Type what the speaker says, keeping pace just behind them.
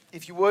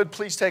If you would,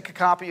 please take a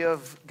copy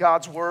of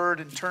God's Word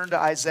and turn to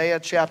Isaiah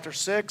chapter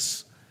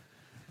 6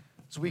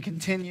 as we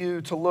continue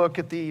to look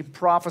at the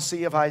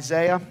prophecy of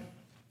Isaiah.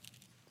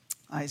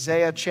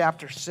 Isaiah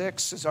chapter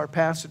 6 is our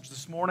passage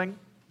this morning.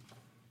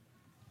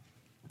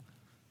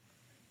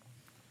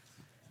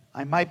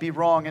 I might be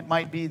wrong, it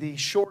might be the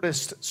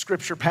shortest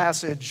scripture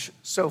passage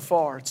so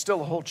far. It's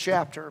still a whole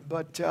chapter,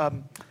 but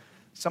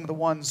some of the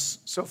ones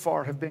so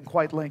far have been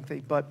quite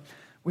lengthy. But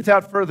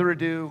without further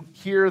ado,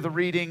 hear the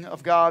reading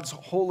of God's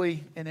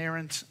holy,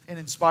 inerrant, and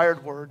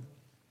inspired word.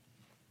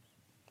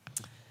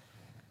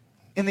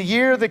 In the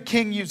year that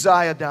King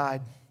Uzziah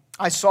died,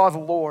 I saw the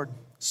Lord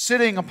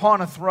sitting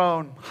upon a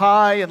throne,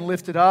 high and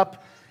lifted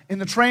up,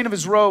 and the train of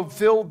his robe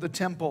filled the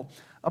temple.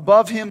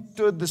 Above him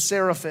stood the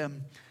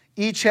seraphim.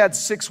 Each had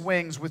 6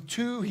 wings. With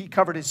 2 he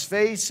covered his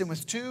face, and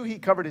with 2 he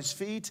covered his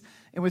feet,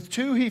 and with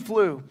 2 he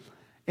flew.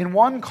 And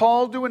one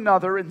called to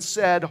another and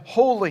said,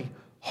 Holy,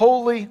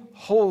 holy,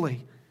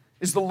 holy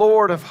is the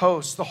Lord of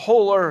hosts. The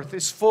whole earth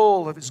is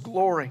full of his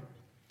glory.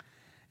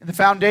 And the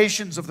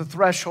foundations of the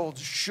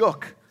thresholds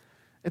shook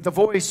at the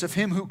voice of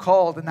him who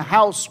called, and the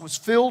house was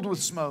filled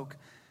with smoke.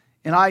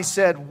 And I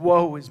said,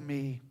 Woe is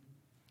me,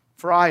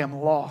 for I am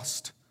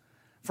lost.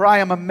 For I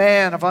am a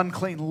man of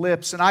unclean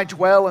lips, and I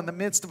dwell in the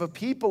midst of a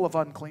people of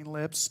unclean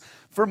lips.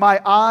 For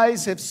my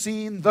eyes have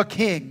seen the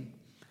King,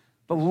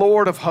 the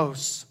Lord of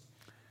hosts.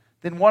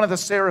 Then one of the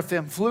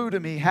seraphim flew to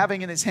me,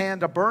 having in his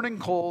hand a burning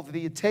coal that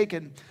he had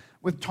taken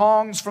with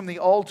tongs from the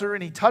altar,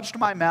 and he touched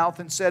my mouth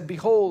and said,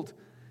 Behold,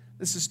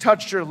 this has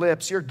touched your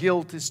lips. Your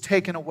guilt is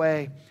taken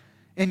away,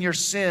 and your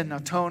sin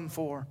atoned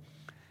for.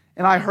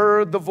 And I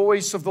heard the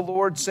voice of the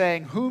Lord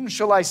saying, Whom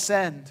shall I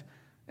send,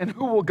 and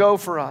who will go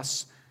for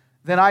us?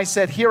 Then I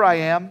said, Here I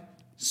am,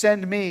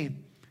 send me.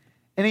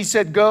 And he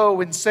said,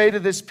 Go and say to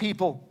this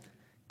people,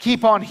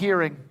 Keep on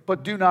hearing,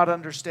 but do not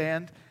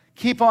understand.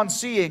 Keep on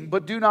seeing,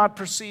 but do not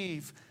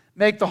perceive.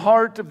 Make the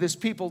heart of this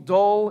people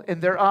dull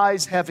and their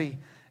eyes heavy,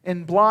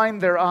 and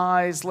blind their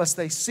eyes, lest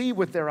they see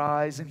with their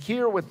eyes, and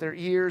hear with their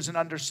ears, and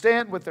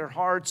understand with their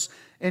hearts,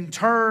 and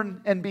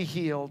turn and be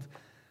healed.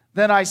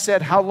 Then I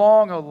said, How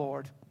long, O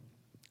Lord?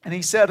 And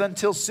he said,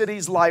 Until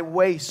cities lie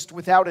waste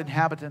without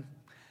inhabitant,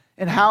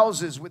 and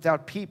houses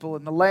without people,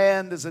 and the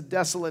land is a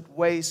desolate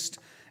waste.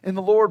 And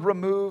the Lord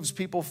removes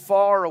people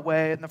far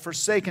away, and the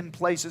forsaken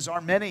places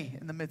are many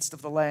in the midst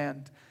of the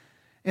land.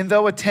 And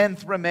though a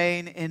tenth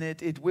remain in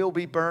it, it will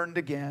be burned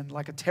again,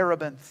 like a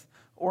terebinth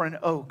or an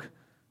oak,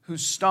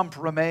 whose stump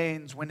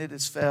remains when it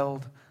is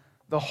felled.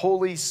 The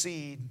holy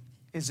seed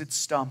is its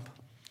stump.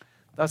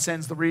 Thus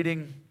ends the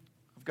reading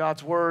of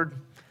God's word.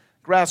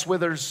 Grass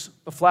withers,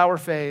 the flower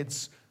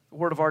fades. The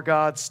word of our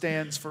God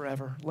stands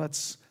forever.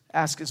 Let's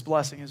ask his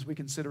blessing as we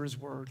consider his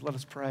word. Let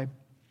us pray.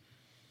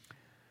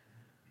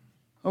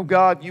 Oh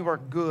God, you are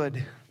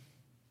good,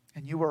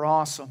 and you are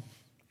awesome,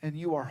 and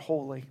you are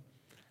holy.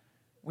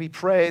 We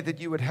pray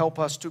that you would help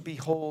us to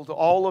behold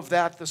all of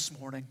that this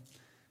morning.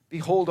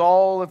 Behold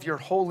all of your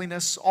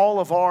holiness, all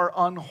of our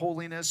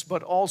unholiness,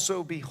 but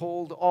also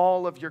behold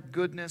all of your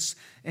goodness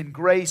and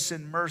grace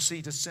and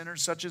mercy to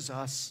sinners such as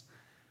us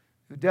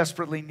who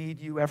desperately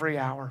need you every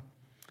hour.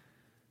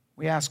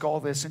 We ask all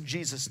this in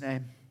Jesus'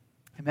 name.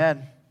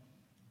 Amen.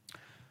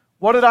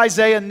 What did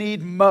Isaiah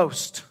need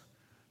most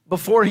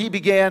before he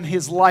began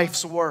his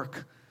life's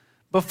work?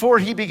 Before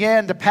he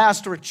began to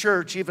pastor a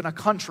church, even a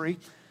country,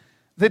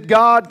 that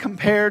God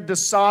compared to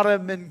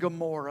Sodom and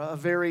Gomorrah, a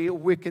very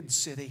wicked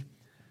city.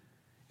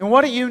 And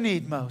what do you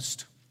need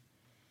most?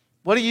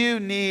 What do you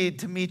need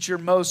to meet your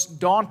most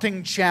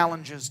daunting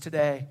challenges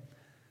today?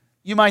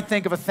 You might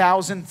think of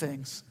 1,000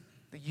 things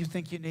that you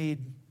think you need,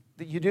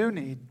 that you do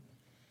need.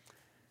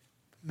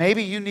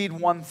 Maybe you need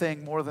one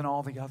thing more than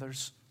all the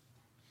others.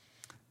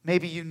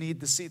 Maybe you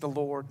need to see the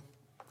Lord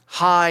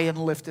high and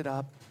lifted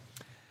up.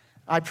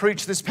 I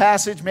preached this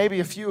passage, maybe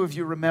a few of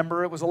you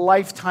remember. It was a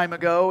lifetime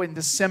ago in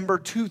December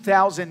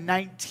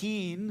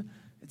 2019.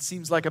 It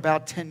seems like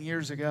about 10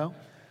 years ago.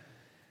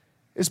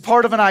 It's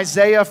part of an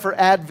Isaiah for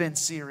Advent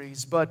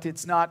series, but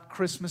it's not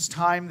Christmas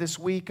time this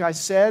week, I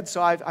said.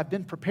 So I've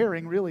been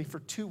preparing really for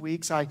 2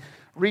 weeks. I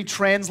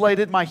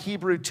retranslated my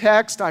Hebrew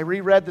text. I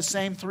reread the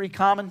same 3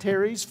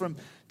 commentaries from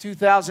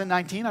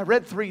 2019. I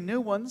read 3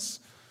 new ones.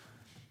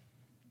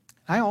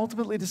 I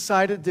ultimately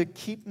decided to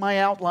keep my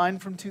outline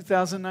from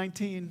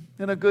 2019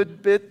 and a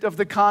good bit of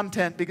the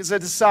content because I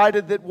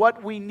decided that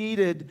what we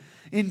needed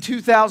in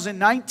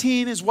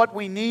 2019 is what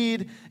we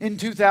need in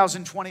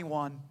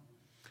 2021.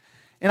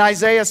 And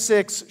Isaiah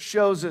 6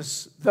 shows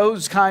us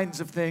those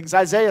kinds of things.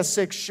 Isaiah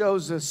 6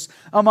 shows us,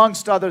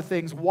 amongst other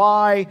things,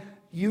 why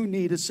you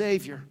need a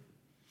Savior.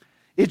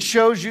 It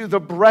shows you the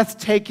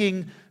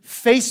breathtaking,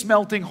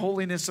 face-melting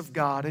holiness of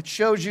God. It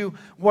shows you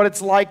what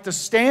it's like to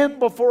stand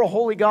before a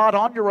holy God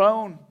on your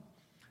own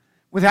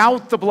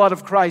without the blood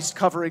of Christ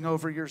covering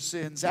over your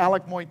sins.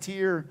 Alec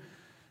Moitier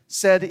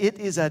said, It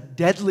is a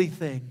deadly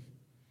thing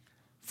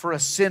for a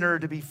sinner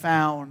to be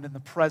found in the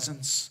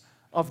presence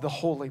of the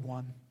Holy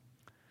One.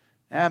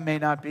 That may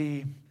not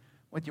be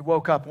what you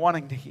woke up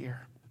wanting to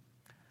hear,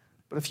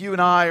 But if you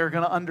and I are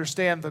going to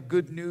understand the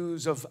good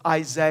news of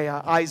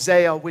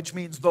Isaiah, which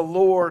means the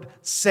Lord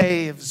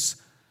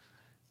saves,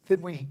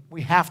 then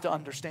we have to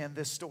understand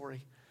this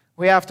story.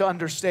 We have to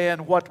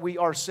understand what we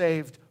are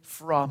saved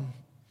from.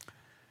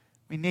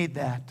 We need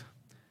that.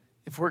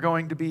 If we're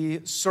going to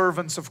be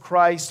servants of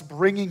Christ,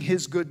 bringing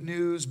His good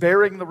news,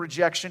 bearing the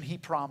rejection He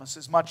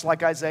promises, much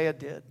like Isaiah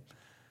did,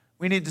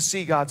 we need to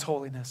see God's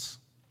holiness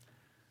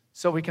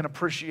so we can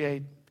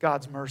appreciate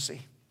God's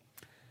mercy.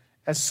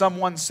 As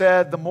someone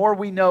said, the more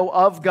we know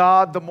of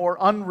God, the more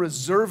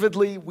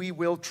unreservedly we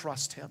will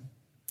trust Him.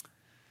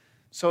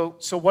 So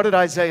what did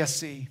Isaiah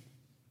see?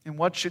 And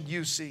what should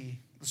you see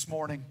this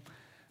morning?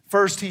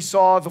 First, he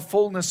saw the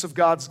fullness of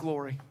God's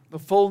glory. The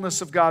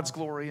fullness of God's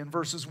glory in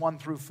verses 1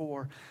 through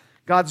 4.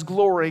 God's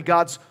glory,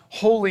 God's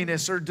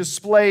holiness are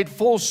displayed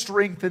full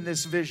strength in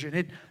this vision.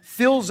 It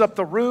fills up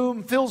the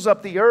room, fills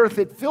up the earth.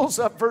 It fills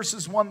up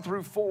verses 1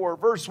 through 4.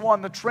 Verse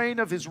 1, the train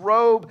of His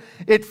robe.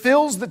 It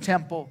fills the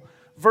temple.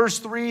 Verse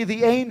 3,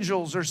 the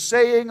angels are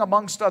saying,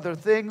 amongst other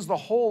things, the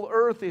whole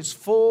earth is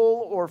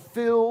full or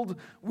filled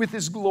with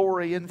His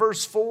glory. In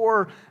verse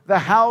 4, the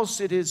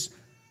house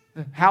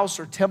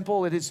or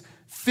temple, it is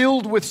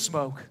filled with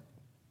smoke.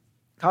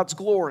 God's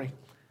glory,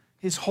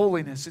 His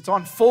holiness. It's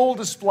on full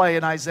display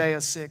in Isaiah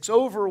 6,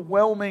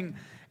 overwhelming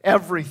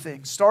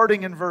everything.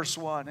 Starting in verse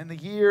 1, in the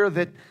year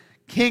that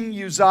King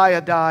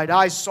Uzziah died,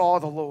 I saw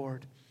the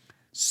Lord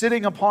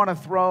sitting upon a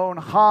throne,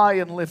 high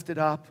and lifted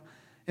up.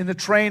 In the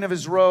train of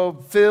His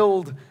robe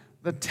filled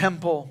the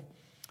temple.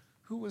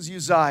 Who was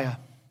Uzziah?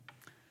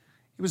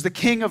 He was the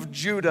king of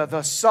Judah,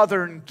 the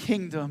southern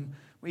kingdom.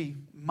 We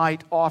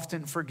might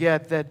often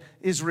forget that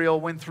Israel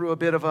went through a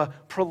bit of a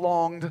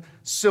prolonged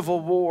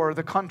civil war.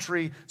 The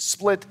country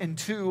split in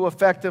two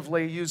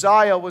effectively.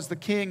 Uzziah was the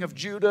king of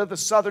Judah, the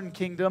southern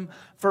kingdom,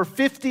 for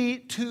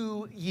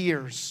 52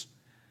 years.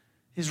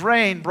 His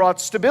reign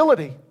brought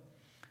stability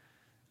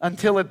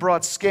until it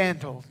brought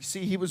scandal. You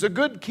see, he was a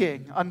good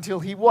king until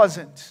he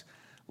wasn't.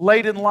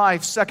 Late in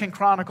life, 2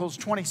 Chronicles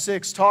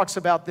 26 talks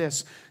about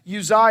this.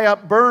 Uzziah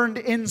burned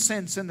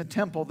incense in the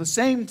temple, the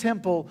same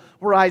temple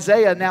where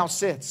Isaiah now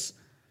sits.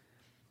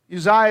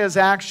 Uzziah's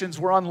actions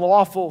were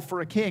unlawful for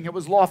a king. It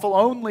was lawful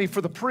only for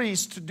the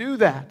priest to do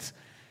that.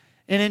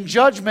 And in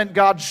judgment,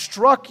 God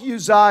struck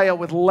Uzziah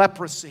with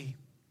leprosy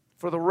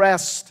for the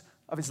rest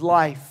of his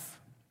life.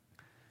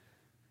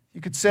 You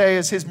could say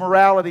as his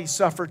morality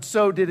suffered,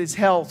 so did his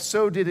health,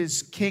 so did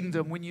his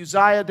kingdom. When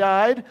Uzziah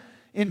died,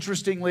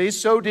 interestingly,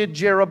 so did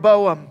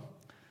Jeroboam,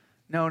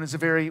 known as a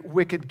very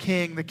wicked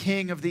king, the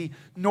king of the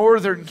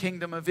northern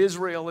kingdom of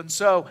Israel. And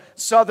so,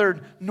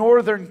 southern,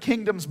 northern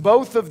kingdoms,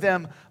 both of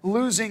them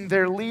losing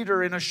their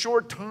leader in a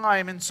short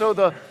time. And so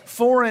the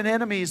foreign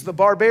enemies, the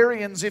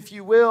barbarians, if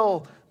you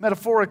will,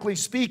 metaphorically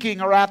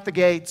speaking, are at the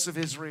gates of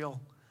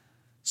Israel,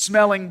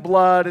 smelling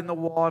blood in the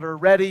water,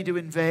 ready to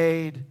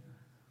invade.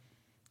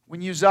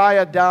 When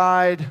Uzziah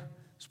died, it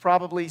was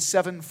probably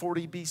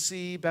 740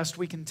 BC, best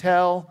we can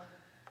tell.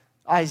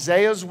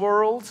 Isaiah's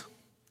world,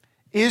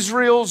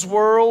 Israel's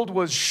world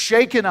was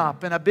shaken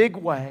up in a big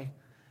way.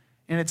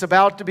 And it's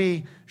about to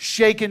be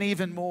shaken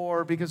even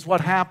more because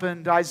what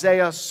happened,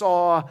 Isaiah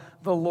saw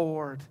the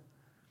Lord.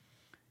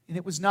 And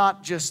it was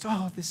not just,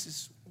 oh, this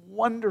is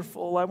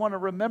wonderful. I want to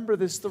remember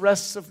this the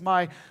rest of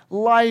my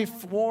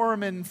life,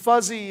 warm and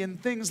fuzzy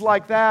and things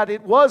like that.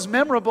 It was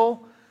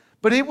memorable,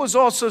 but it was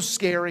also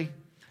scary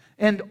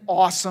and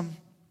awesome.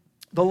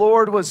 The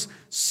Lord was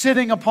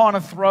sitting upon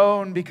a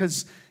throne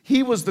because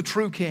He was the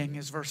true king,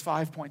 as verse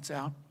 5 points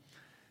out.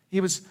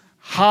 He was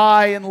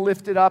high and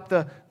lifted up.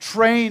 The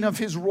train of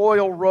His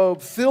royal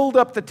robe filled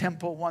up the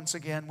temple once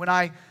again.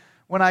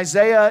 When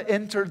Isaiah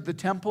entered the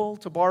temple,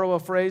 to borrow a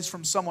phrase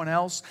from someone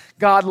else,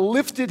 God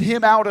lifted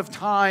him out of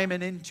time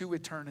and into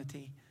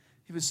eternity.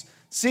 He was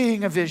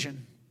seeing a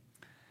vision.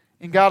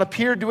 And God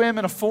appeared to him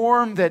in a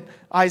form that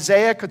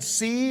Isaiah could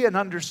see and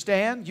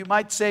understand. You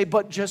might say,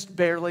 but just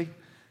barely.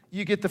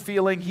 You get the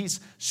feeling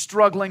he's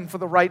struggling for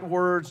the right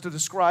words to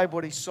describe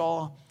what he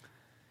saw.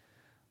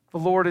 The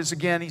Lord is,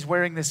 again, He's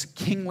wearing this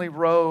kingly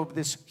robe,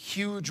 this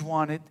huge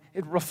one. It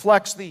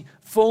reflects the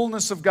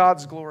fullness of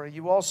God's glory.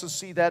 You also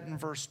see that in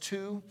verse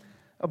 2.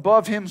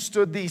 Above Him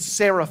stood the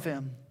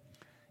seraphim.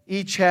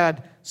 Each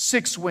had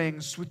 6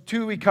 wings. With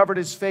 2 He covered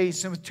His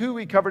face, and with 2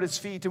 He covered His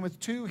feet, and with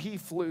 2 He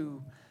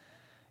flew.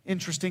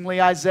 Interestingly,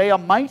 Isaiah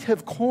might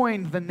have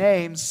coined the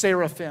name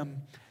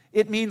seraphim.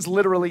 It means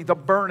literally the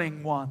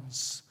burning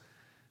ones.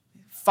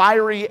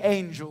 Fiery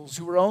angels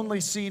who are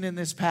only seen in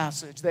this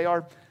passage. They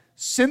are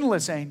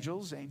sinless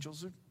angels.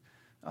 Angels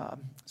are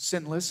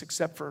sinless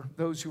except for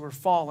those who are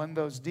fallen,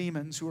 those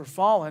demons who are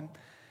fallen.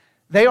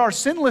 They are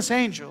sinless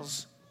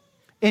angels,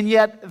 and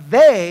yet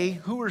they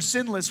who are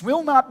sinless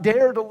will not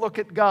dare to look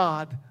at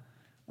God.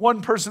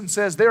 One person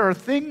says there are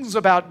things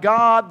about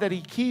God that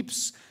He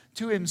keeps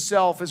to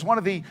himself. As one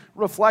of the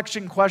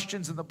reflection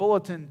questions in the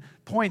bulletin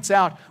points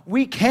out,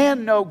 we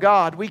can know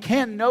God. We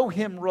can know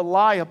him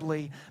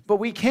reliably, but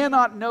we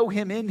cannot know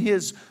him in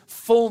his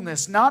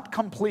fullness, not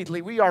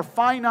completely. We are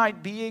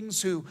finite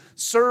beings who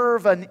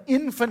serve an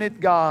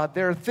infinite God.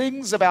 There are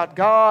things about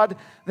God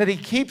that he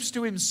keeps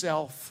to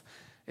himself.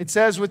 It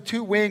says with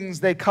 2 wings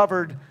they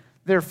covered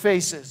their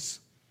faces.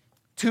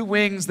 2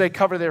 wings they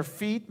cover their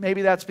feet.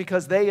 Maybe that's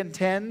because they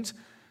intend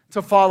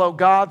to follow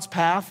God's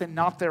path and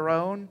not their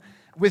own.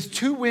 With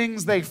 2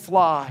 wings they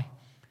fly,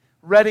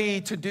 ready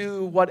to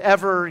do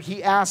whatever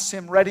he asks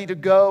him, ready to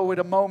go at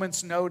a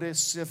moment's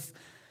notice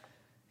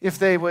if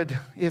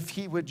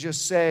he would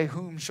just say,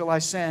 "Whom shall I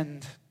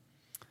send?"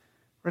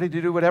 Ready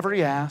to do whatever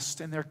he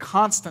asked, and they're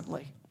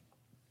constantly,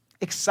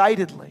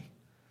 excitedly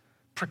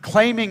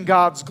proclaiming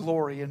God's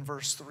glory in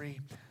verse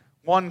 3.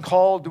 One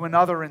called to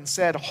another and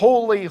said,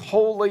 "Holy,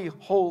 holy,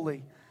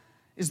 holy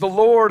is the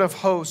Lord of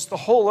hosts. The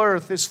whole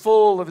earth is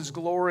full of his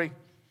glory."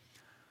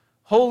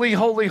 Holy,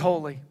 holy,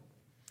 holy.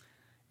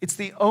 It's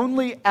the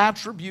only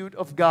attribute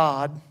of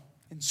God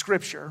in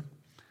Scripture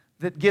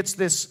that gets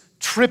this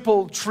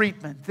triple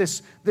treatment,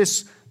 this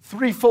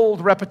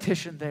threefold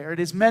repetition there. It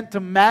is meant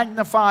to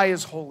magnify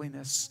his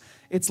holiness.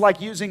 It's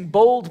like using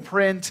bold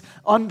print,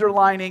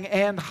 underlining,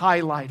 and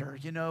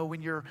highlighter. You know,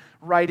 when you're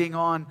writing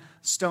on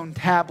stone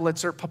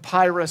tablets or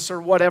papyrus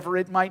or whatever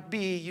it might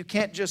be, you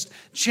can't just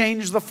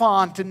change the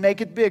font and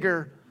make it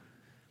bigger.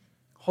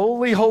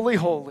 Holy, holy,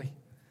 holy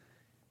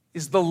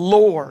is the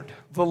Lord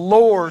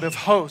of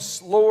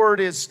hosts. Lord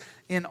is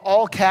in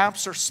all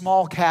caps or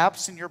small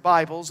caps in your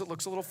Bibles. It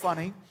looks a little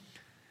funny.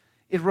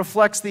 It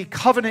reflects the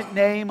covenant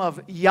name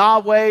of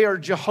Yahweh or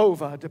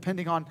Jehovah,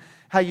 depending on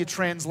how you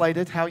translate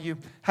it, how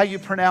you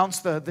pronounce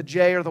the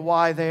J or the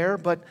Y there.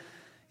 But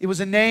it was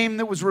a name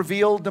that was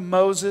revealed to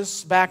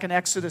Moses back in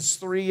Exodus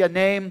 3, a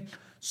name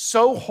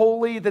so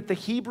holy that the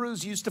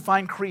Hebrews used to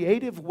find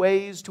creative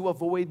ways to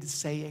avoid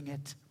saying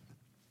it.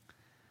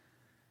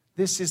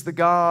 This is the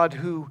God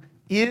who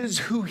is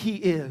who he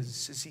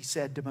is, as he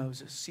said to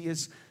Moses. He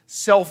is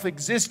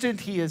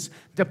self-existent. He is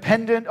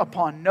dependent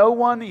upon no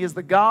one. He is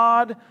the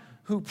God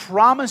who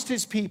promised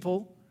his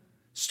people,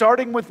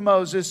 starting with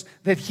Moses,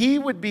 that he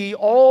would be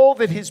all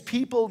that his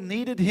people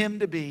needed him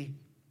to be.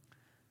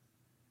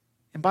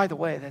 And by the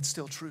way, that's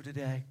still true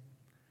today.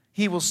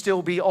 He will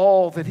still be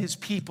all that his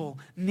people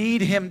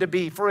need him to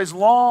be for as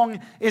long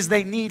as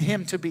they need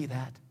him to be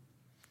that,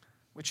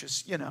 which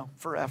is,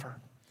 forever.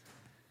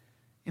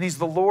 And he's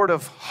the Lord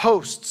of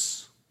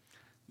hosts.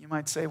 You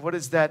might say, what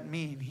does that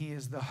mean? He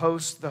is the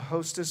host, the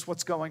hostess.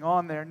 What's going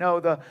on there? No,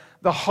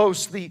 the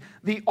host, the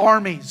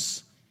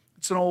armies.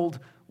 It's an old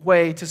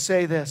way to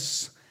say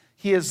this.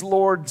 He is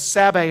Lord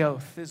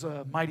Sabaoth, as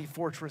a mighty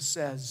fortress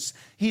says.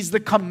 He's the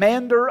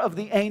commander of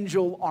the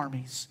angel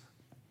armies.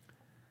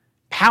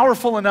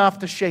 Powerful enough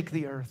to shake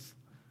the earth.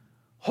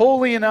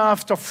 Holy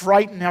enough to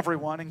frighten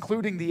everyone,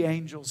 including the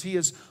angels. He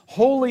is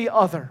wholly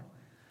other.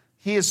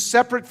 He is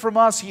separate from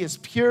us, he is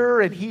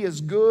pure, and he is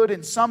good,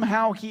 and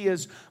somehow he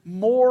is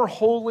more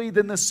holy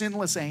than the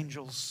sinless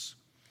angels.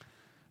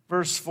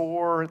 Verse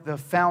 4, the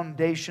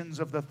foundations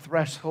of the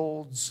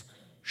thresholds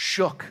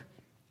shook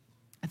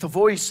at the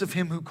voice of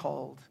him who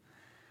called,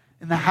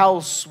 and the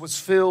house was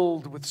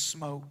filled with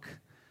smoke.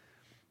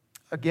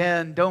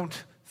 Again,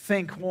 don't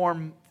think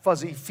warm,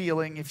 fuzzy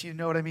feeling, if you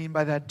know what I mean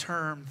by that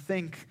term.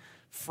 Think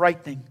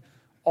frightening,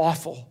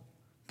 awful,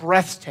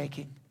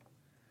 breathtaking.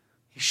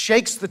 He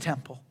shakes the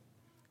temple,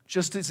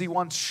 just as he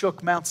once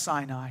shook Mount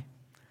Sinai.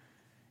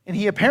 And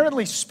he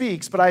apparently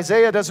speaks, but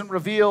Isaiah doesn't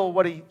reveal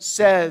what he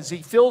says.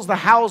 He fills the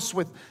house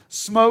with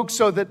smoke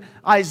so that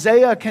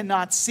Isaiah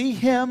cannot see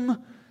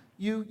him.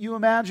 You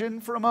imagine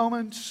for a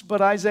moment,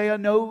 but Isaiah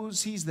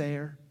knows he's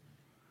there.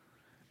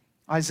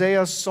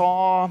 Isaiah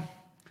saw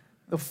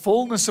the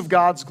fullness of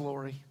God's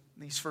glory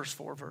in these first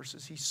 4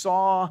 verses. He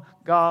saw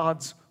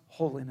God's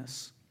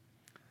holiness.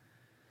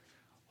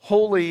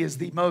 Holy is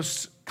the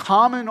most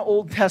common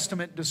Old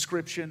Testament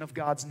description of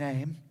God's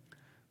name,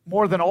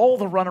 more than all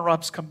the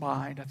runner-ups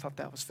combined. I thought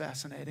that was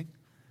fascinating.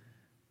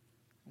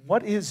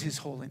 What is his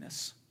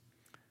holiness?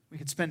 We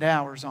could spend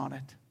hours on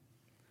it.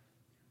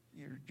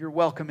 You're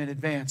welcome in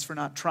advance for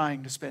not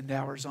trying to spend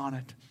hours on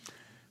it.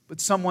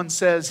 But someone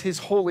says his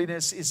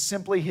holiness is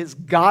simply his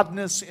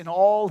godness in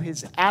all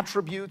his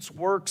attributes,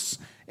 works,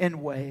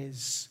 and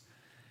ways.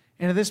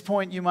 And at this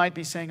point, you might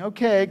be saying,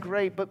 okay,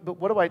 great, but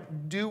what do I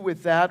do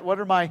with that? What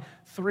are my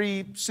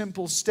 3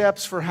 simple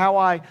steps for how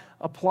I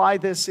apply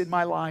this in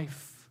my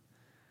life?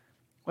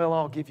 Well,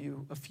 I'll give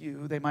you a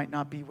few. They might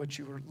not be what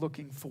you were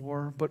looking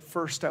for, but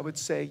first I would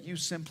say you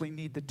simply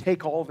need to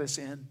take all this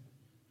in.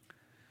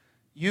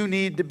 You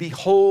need to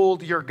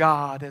behold your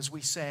God, as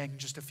we sang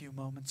just a few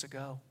moments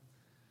ago.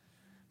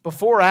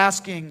 Before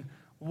asking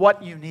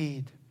what you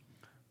need,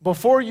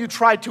 before you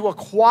try to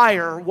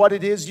acquire what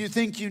it is you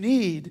think you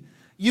need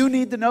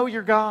to know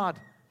your God.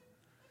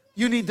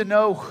 You need to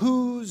know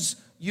whose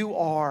you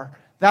are.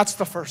 That's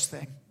the first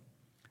thing.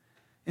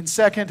 And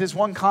second, as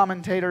one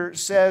commentator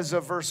says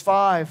of verse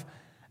 5,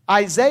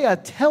 Isaiah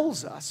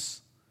tells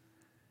us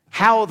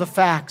how the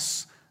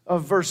facts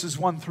of verses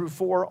 1 through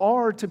 4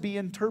 are to be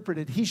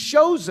interpreted. He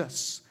shows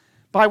us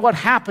by what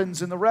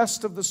happens in the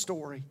rest of the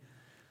story.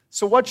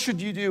 So what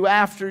should you do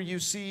after you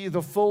see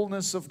the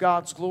fullness of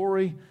God's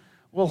glory?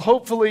 Well,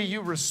 hopefully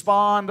you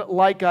respond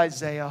like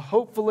Isaiah.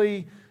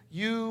 Hopefully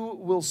you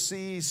will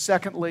see,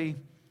 secondly,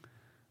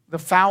 the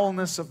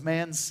foulness of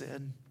man's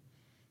sin.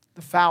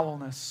 The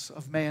foulness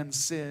of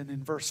man's sin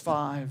in verse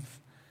 5.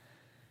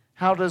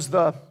 How does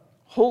the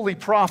holy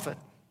prophet,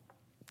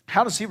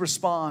 how does he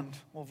respond?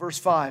 Well, verse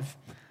 5.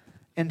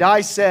 And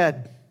I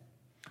said,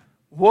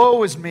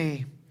 woe is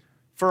me,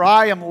 for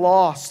I am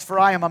lost, for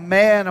I am a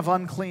man of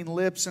unclean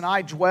lips, and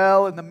I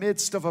dwell in the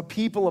midst of a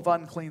people of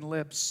unclean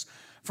lips.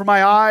 For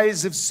my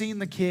eyes have seen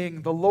the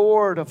King, the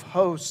Lord of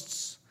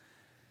hosts.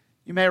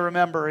 You may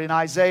remember in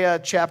Isaiah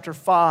chapter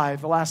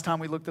 5, the last time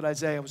we looked at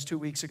Isaiah was 2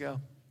 weeks ago.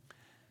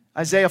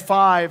 Isaiah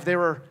 5, there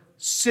were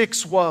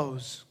 6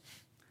 woes.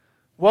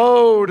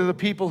 Woe to the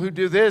people who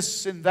do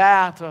this and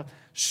that, a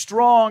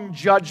strong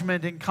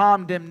judgment and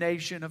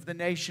condemnation of the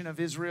nation of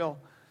Israel.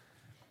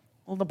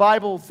 Well, in the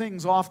Bible,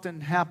 things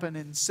often happen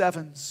in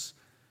sevens.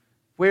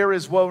 Where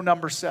is woe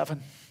number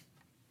 7?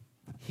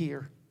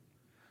 Here.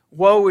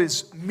 Woe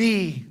is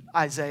me,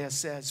 Isaiah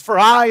says, for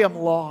I am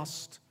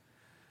lost.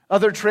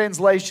 Other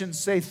translations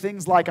say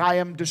things like, I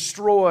am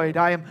destroyed,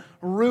 I am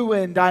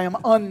ruined, I am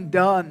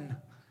undone,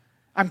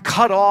 I'm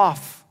cut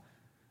off,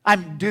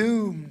 I'm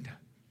doomed.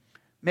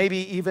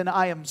 Maybe even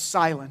I am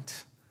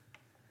silent.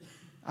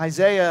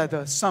 Isaiah,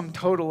 the sum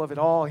total of it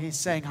all, he's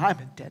saying, I'm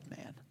a dead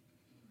man.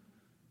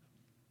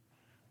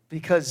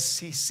 Because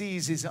he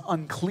sees his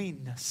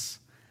uncleanness.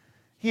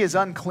 He is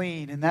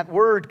unclean, and that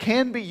word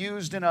can be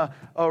used in a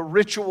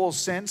ritual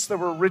sense. There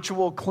were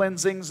ritual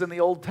cleansings in the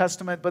Old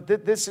Testament, but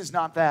this is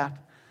not that.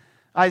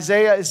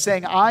 Isaiah is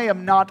saying, I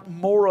am not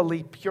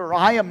morally pure.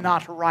 I am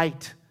not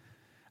right.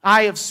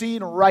 I have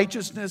seen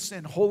righteousness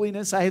and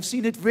holiness. I have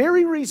seen it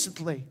very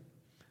recently,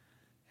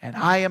 and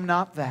I am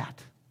not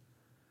that.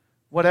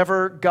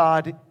 Whatever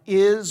God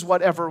is,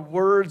 whatever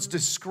words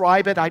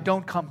describe it, I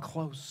don't come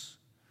close.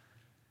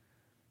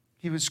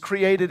 He was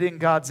created in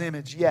God's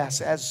image,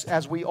 yes,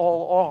 as we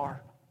all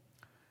are.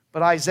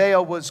 But Isaiah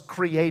was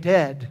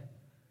created.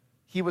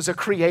 He was a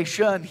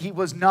creation. He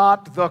was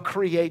not the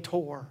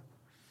creator.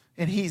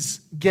 And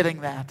he's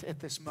getting that at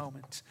this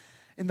moment.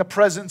 In the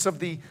presence of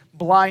the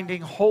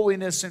blinding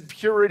holiness and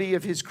purity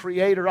of his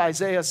Creator,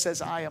 Isaiah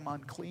says, I am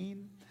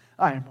unclean,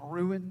 I am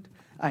ruined,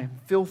 I am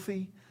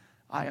filthy,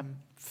 I am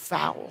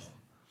foul.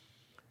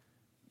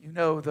 You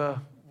know the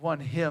one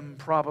hymn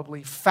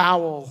probably,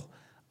 foul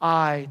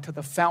I to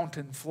the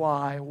fountain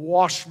fly,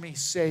 wash me,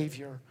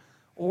 Savior,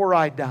 or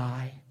I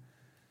die.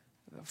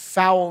 The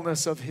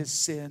foulness of his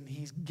sin,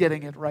 he's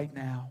getting it right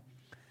now.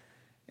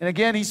 And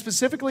again, he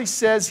specifically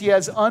says he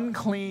has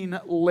unclean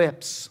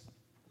lips.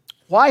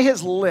 Why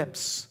his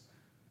lips?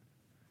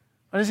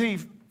 Why doesn't he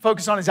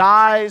focus on his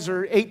eyes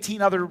or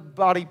 18 other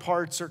body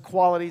parts or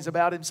qualities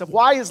about himself?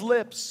 Why his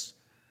lips?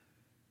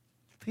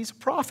 He's a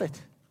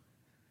prophet.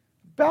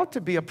 About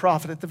to be a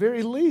prophet at the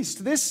very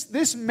least.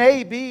 This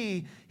may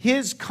be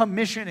his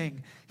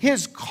commissioning,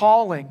 his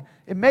calling.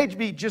 It may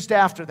be just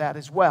after that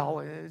as well.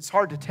 It's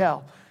hard to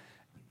tell.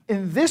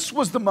 And this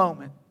was the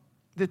moment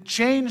that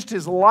changed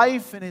his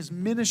life and his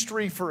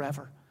ministry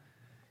forever.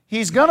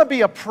 He's going to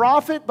be a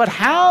prophet, but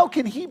how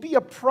can he be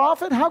a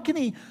prophet? How can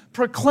he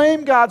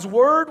proclaim God's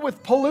word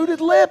with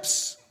polluted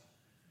lips?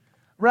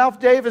 Ralph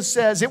Davis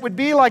says, it would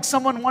be like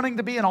someone wanting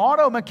to be an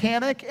auto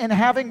mechanic and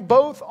having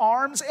both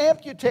arms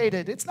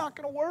amputated. It's not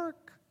going to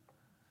work.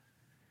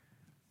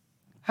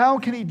 How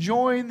can he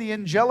join the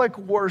angelic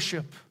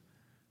worship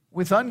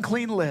with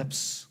unclean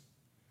lips?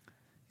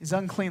 His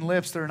unclean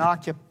lips, they're an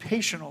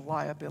occupational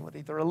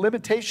liability. They're a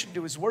limitation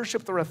to his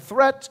worship. They're a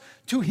threat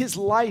to his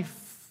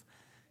life.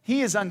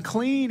 He is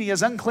unclean. He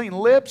has unclean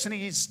lips, and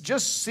he's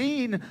just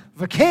seen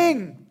the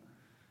king.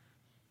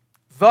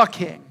 The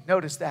king.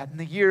 Notice that. In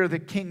the year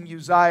that King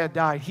Uzziah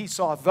died, he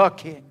saw the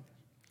king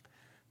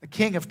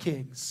of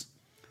kings.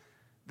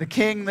 The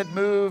king that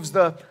moves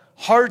the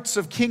hearts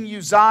of King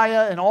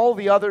Uzziah and all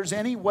the others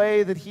any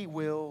way that he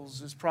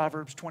wills, as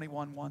Proverbs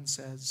 21:1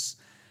 says.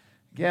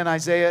 Again,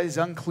 Isaiah is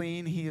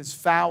unclean, he is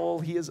foul,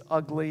 he is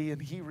ugly, and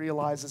he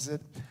realizes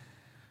it.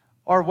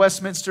 Our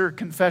Westminster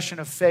Confession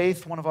of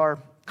Faith, one of our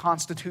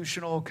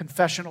constitutional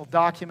confessional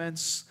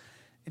documents,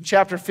 in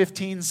chapter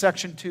 15,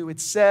 section 2, it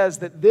says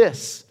that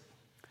this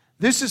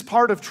is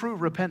part of true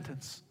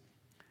repentance.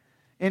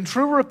 In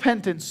true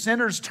repentance,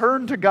 sinners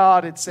turn to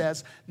God, it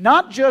says,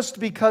 not just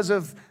because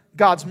of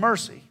God's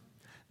mercy,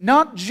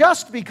 not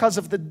just because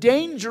of the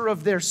danger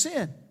of their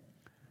sin,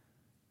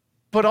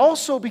 but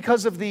also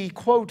because of the,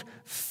 quote,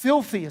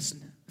 filthiness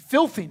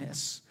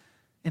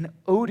and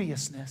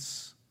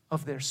odiousness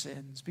of their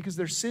sins. Because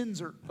their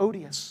sins are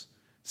odious,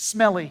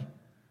 smelly,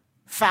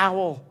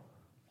 foul,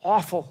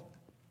 awful.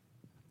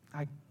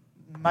 I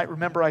might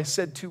remember I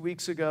said 2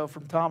 weeks ago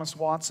from Thomas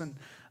Watson,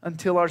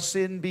 until our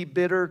sin be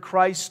bitter,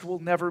 Christ will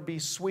never be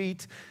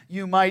sweet.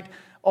 You might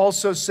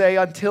also say,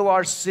 until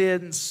our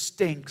sin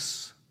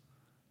stinks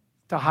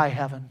to high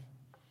heaven.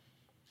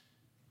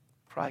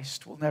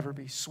 Christ will never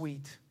be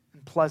sweet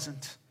and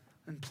pleasant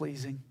and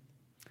pleasing.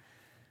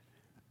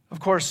 Of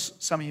course,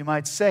 some of you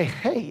might say,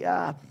 hey,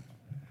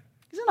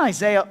 isn't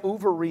Isaiah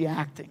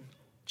overreacting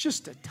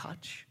just a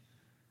touch?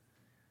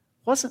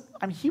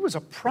 He was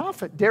a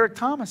prophet. Derek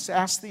Thomas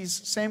asked these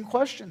same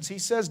questions. He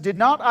says, did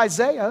not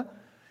Isaiah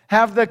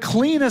have the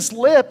cleanest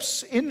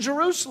lips in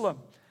Jerusalem?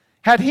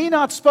 Had he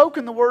not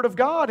spoken the word of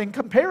God in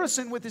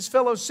comparison with his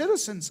fellow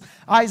citizens?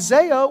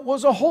 Isaiah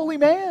was a holy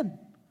man.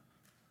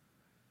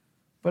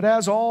 But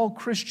as all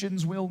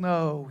Christians will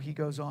know, he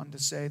goes on to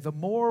say, the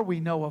more we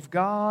know of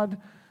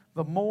God,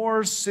 the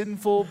more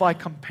sinful by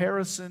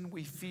comparison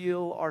we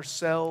feel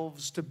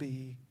ourselves to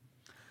be.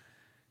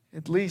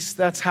 At least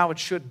that's how it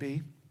should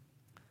be,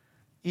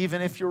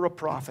 even if you're a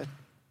prophet.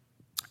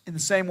 In the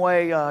same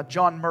way,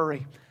 John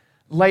Murray,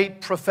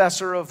 late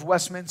professor of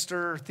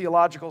Westminster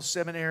Theological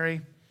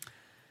Seminary,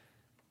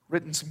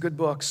 written some good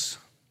books.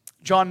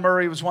 John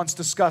Murray was once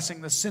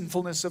discussing the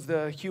sinfulness of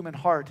the human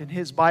heart, and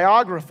his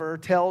biographer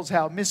tells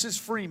how Mrs.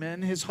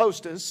 Freeman, his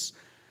hostess,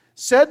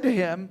 said to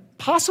him,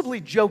 possibly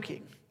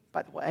joking,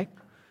 by the way,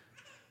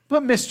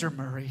 but Mr.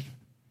 Murray,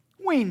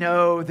 we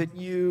know that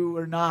you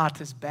are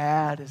not as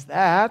bad as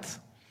that.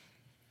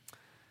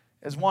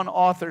 As one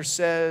author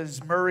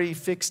says, Murray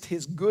fixed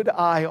his good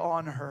eye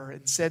on her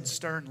and said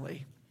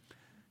sternly,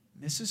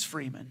 Mrs.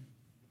 Freeman,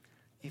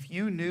 if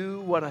you knew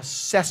what a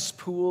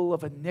cesspool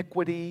of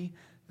iniquity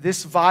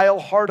this vile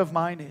heart of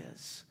mine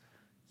is,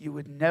 you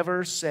would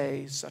never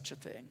say such a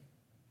thing.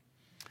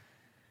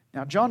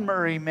 Now, John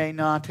Murray may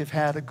not have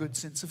had a good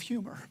sense of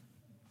humor.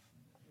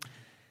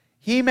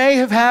 He may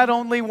have had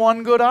only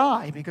one good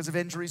eye because of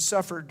injuries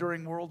suffered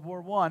during World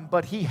War I,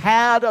 but he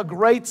had a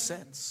great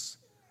sense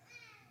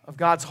of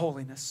God's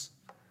holiness.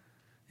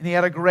 And he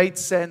had a great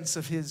sense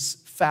of his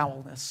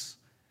foulness,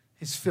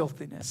 his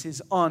filthiness, his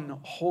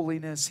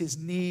unholiness, his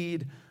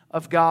need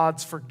of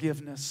God's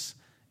forgiveness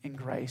and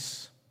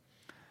grace.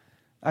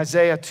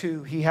 Isaiah,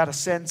 too, he had a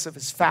sense of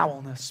his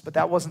foulness, but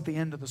that wasn't the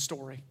end of the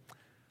story.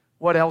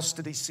 What else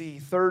did he see?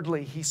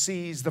 Thirdly, he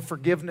sees the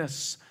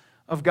forgiveness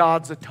of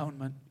God's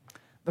atonement.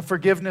 The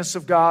forgiveness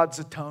of God's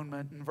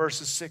atonement in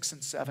verses 6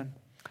 and 7.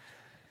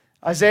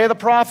 Isaiah the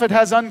prophet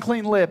has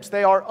unclean lips.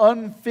 They are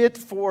unfit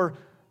for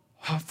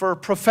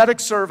prophetic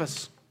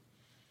service.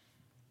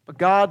 But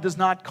God does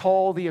not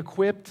call the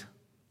equipped.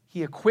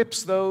 He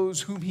equips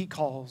those whom He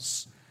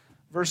calls.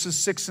 Verses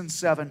 6 and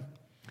 7.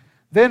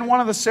 Then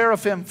one of the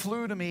seraphim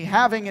flew to me,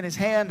 having in his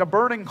hand a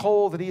burning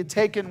coal that he had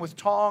taken with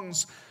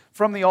tongs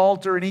from the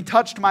altar. And he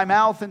touched my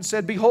mouth and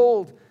said,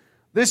 Behold,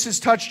 this has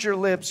touched your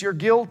lips. Your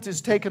guilt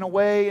is taken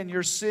away and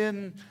your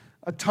sin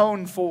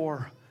atoned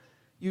for.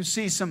 You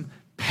see some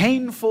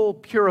painful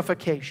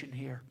purification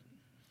here.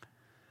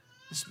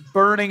 This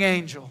burning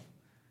angel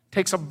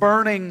takes a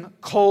burning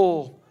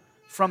coal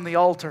from the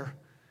altar.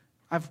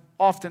 I've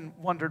often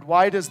wondered,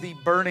 why does the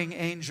burning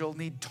angel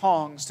need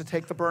tongs to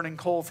take the burning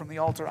coal from the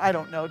altar? I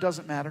don't know. It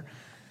doesn't matter.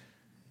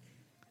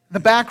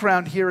 The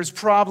background here is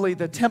probably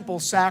the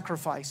temple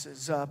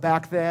sacrifices.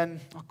 Back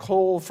then, a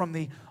coal from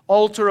the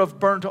altar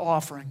of burnt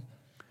offering,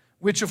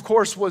 which of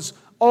course was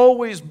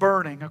always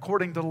burning,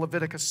 according to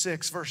Leviticus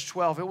 6, verse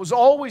 12. It was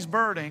always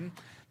burning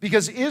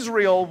because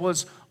Israel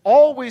was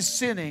always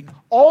sinning,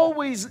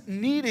 always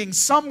needing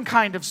some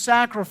kind of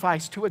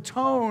sacrifice to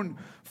atone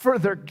for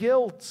their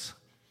guilt.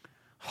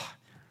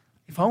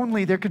 If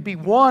only there could be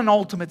one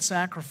ultimate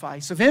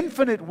sacrifice of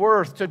infinite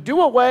worth to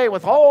do away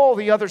with all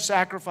the other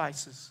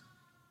sacrifices.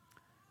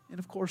 And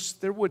of course,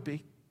 there would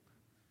be,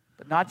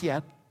 but not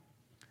yet.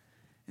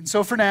 And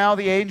so for now,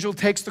 the angel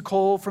takes the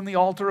coal from the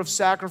altar of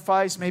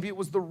sacrifice. Maybe it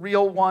was the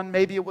real one.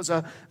 Maybe it was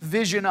a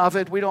vision of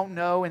it. We don't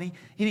know. And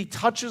he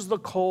touches the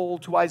coal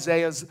to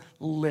Isaiah's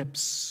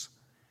lips.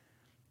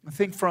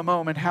 Think for a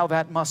moment how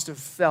that must have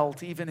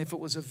felt, even if it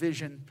was a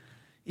vision,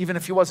 even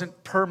if he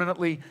wasn't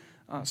permanently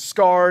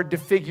scarred,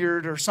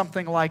 disfigured, or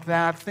something like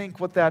that. Think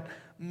what that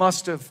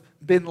must have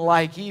been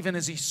like, even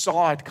as he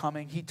saw it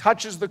coming. He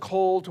touches the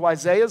coal to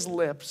Isaiah's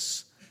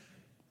lips.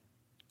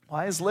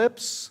 Why his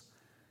lips?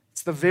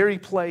 It's the very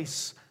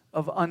place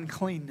of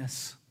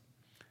uncleanness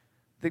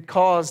that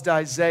caused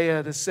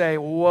Isaiah to say,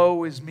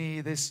 woe is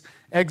me, this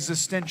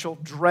existential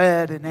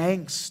dread and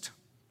angst.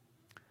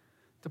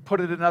 To put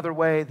it another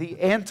way, the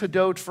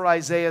antidote for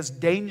Isaiah's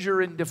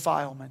danger and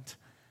defilement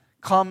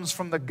comes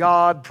from the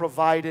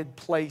God-provided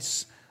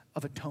place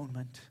of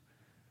atonement.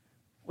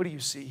 What do you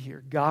see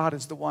here? God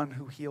is the one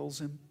who heals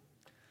him.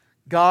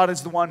 God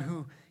is the one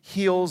who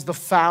heals the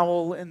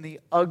foul and the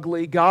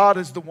ugly. God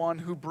is the one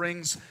who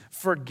brings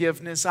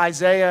forgiveness.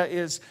 Isaiah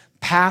is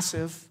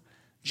passive,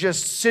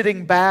 just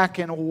sitting back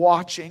and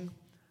watching.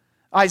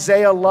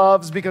 Isaiah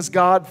loves because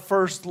God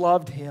first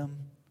loved him.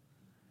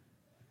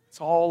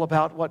 It's all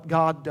about what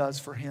God does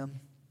for him.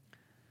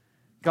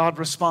 God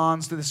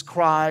responds to this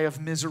cry of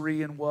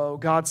misery and woe.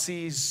 God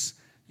sees,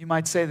 you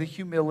might say, the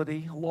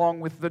humility along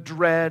with the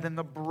dread and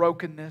the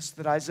brokenness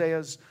that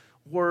Isaiah's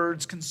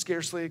words can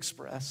scarcely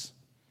express.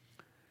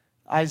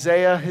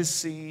 Isaiah has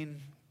seen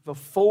the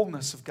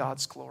fullness of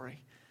God's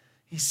glory.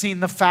 He's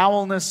seen the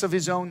foulness of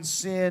his own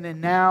sin,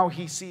 and now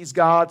he sees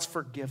God's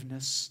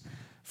forgiveness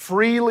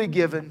freely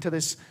given to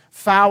this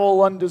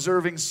foul,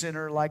 undeserving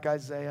sinner like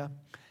Isaiah.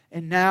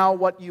 And now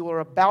what you are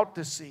about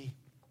to see,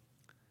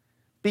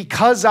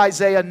 because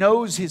Isaiah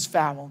knows his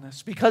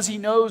foulness, because he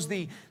knows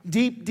the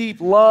deep, deep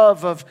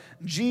love of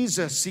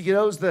Jesus, he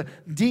knows the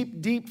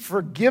deep, deep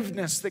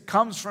forgiveness that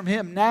comes from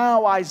him.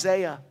 Now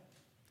Isaiah,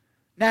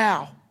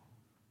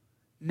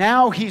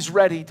 now he's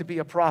ready to be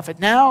a prophet.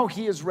 Now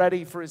he is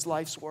ready for his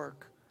life's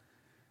work.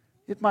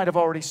 It might have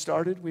already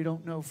started, we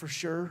don't know for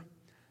sure.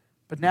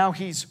 But now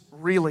he's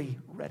really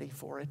ready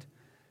for it.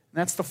 And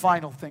that's the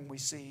final thing we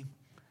see.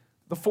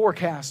 The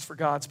forecast for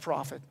God's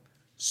prophet.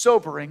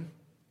 Sobering,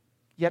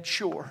 yet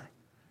sure.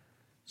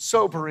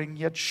 Sobering,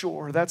 yet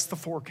sure. That's the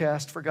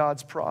forecast for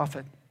God's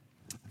prophet.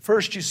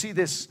 First, you see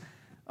this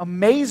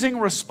amazing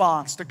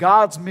response to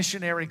God's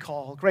missionary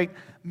call. Great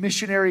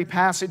missionary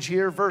passage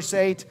here, verse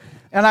 8.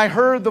 And I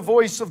heard the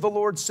voice of the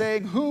Lord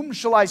saying, whom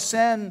shall I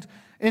send,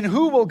 and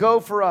who will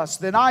go for us?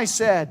 Then I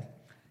said,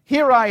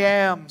 here I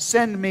am,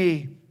 send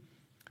me.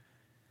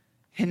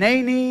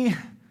 Hineni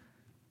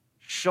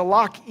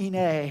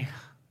shalachine.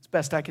 It's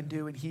best I can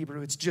do in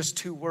Hebrew. It's just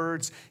 2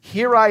 words.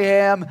 Here I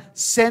am,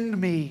 send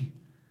me.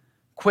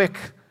 Quick,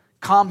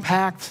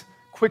 compact,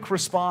 quick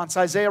response.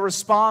 Isaiah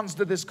responds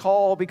to this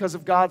call because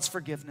of God's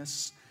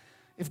forgiveness.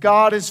 If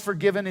God has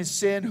forgiven his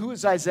sin, who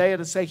is Isaiah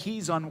to say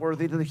he's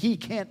unworthy, that he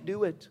can't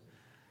do it?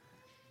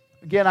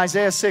 Again,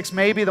 Isaiah 6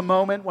 may be the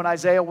moment when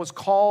Isaiah was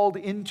called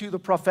into the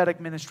prophetic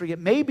ministry. It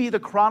may be the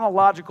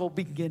chronological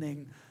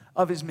beginning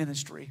of his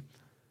ministry.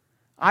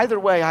 Either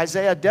way,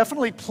 Isaiah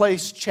definitely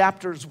placed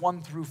chapters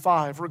 1 through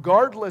 5,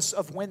 regardless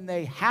of when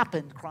they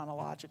happened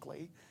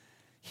chronologically.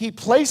 He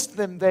placed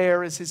them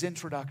there as his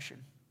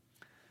introduction,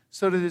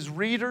 so that his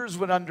readers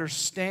would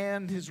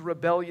understand his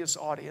rebellious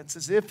audience,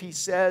 as if he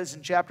says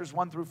in chapters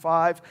 1 through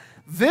 5,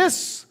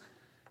 this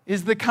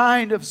is the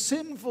kind of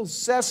sinful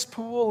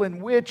cesspool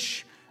in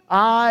which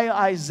I,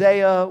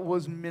 Isaiah,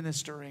 was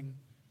ministering.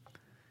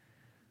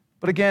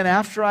 But again,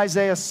 after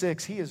Isaiah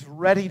 6, he is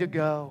ready to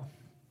go.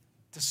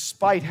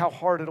 Despite how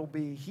hard it'll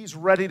be, he's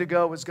ready to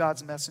go as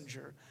God's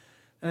messenger.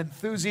 And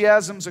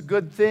enthusiasm's a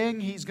good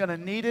thing. He's going to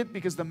need it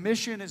because the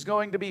mission is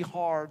going to be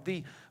hard.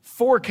 The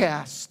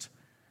forecast,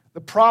 the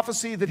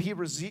prophecy that he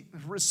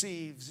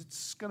receives,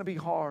 it's going to be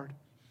hard.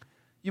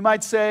 You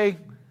might say,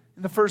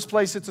 in the first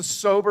place, it's a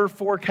sober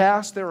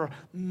forecast. There are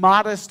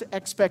modest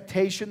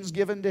expectations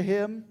given to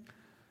him.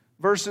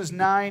 Verses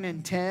 9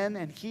 and 10,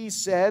 and he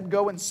said,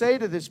 go and say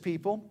to this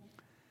people,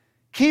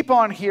 keep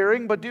on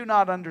hearing, but do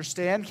not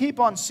understand. Keep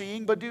on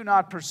seeing, but do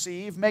not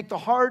perceive. Make the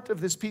heart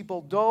of this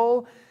people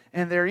dull,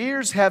 and their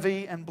ears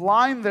heavy, and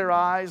blind their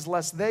eyes,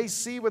 lest they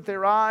see with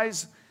their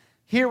eyes,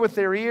 hear with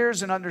their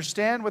ears, and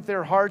understand with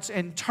their hearts,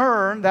 and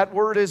turn. That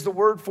word is the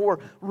word for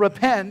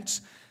repent,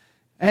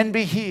 and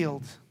be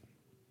healed.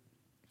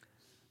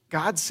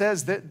 God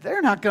says that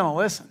they're not going to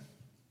listen.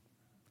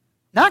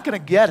 Not going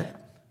to get it.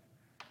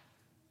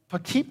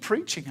 But keep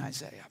preaching,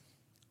 Isaiah.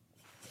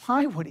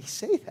 Why would he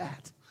say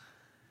that?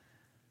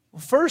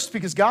 Well, first,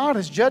 because God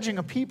is judging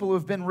a people who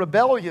have been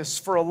rebellious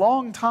for a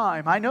long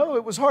time. I know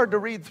it was hard to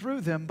read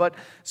through them, but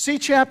see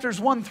chapters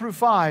 1 through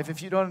 5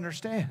 if you don't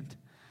understand.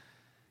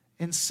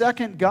 And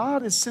second,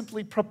 God is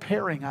simply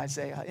preparing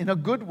Isaiah in a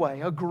good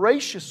way, a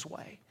gracious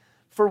way,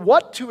 for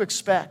what to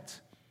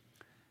expect.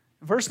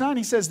 In verse 9,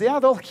 he says, yeah,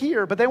 they'll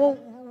hear, but they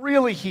won't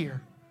really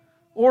hear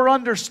or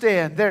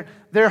understand.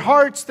 Their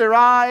hearts, their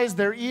eyes,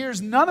 their ears,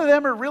 none of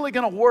them are really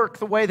going to work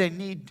the way they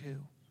need to.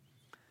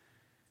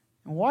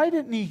 And why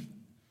didn't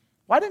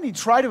he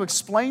try to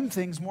explain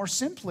things more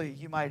simply,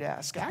 you might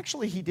ask?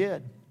 Actually, he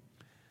did.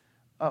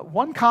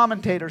 One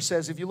commentator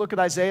says, if you look at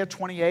Isaiah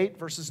 28,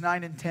 verses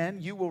 9 and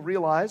 10, you will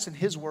realize, in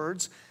his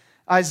words,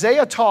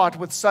 Isaiah taught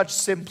with such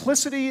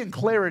simplicity and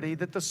clarity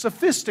that the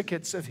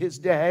sophisticates of his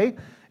day,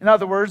 in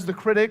other words, the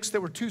critics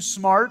that were too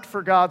smart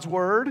for God's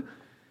word,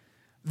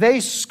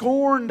 they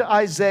scorned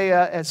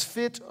Isaiah as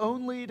fit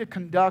only to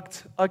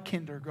conduct a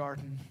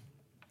kindergarten.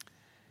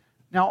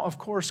 Now, of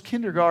course,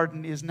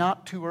 kindergarten is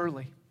not too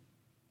early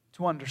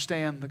to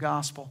understand the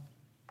gospel.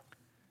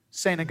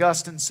 St.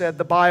 Augustine said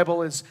the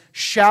Bible is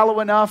shallow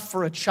enough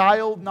for a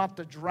child not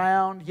to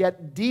drown,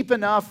 yet deep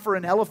enough for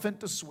an elephant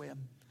to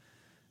swim.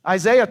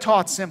 Isaiah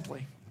taught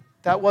simply.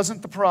 That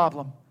wasn't the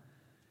problem.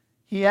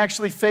 He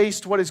actually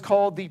faced what is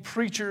called the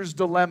preacher's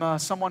dilemma.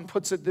 Someone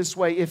puts it this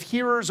way: if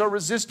hearers are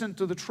resistant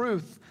to the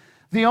truth,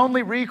 the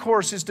only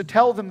recourse is to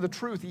tell them the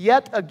truth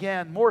yet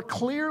again, more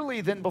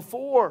clearly than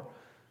before.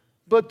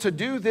 But to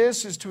do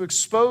this is to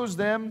expose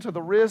them to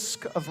the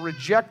risk of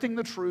rejecting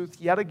the truth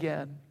yet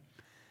again,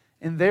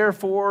 and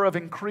therefore of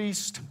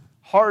increased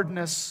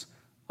hardness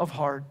of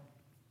heart.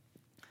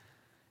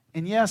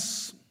 And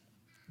yes,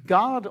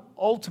 God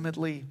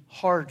ultimately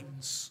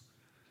hardens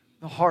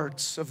the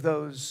hearts of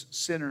those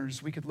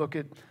sinners. We could look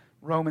at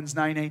Romans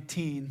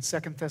 9:18,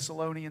 2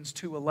 Thessalonians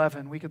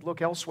 2:11. We could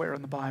look elsewhere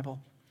in the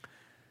Bible.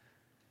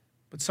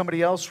 But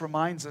somebody else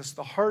reminds us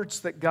the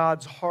hearts that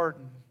God's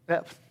harden.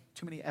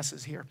 Too many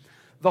S's here.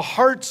 The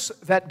hearts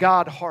that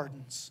God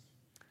hardens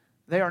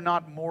they are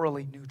not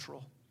morally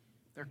neutral.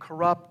 They're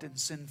corrupt and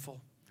sinful.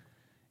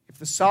 If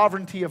the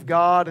sovereignty of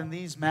God in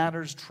these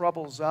matters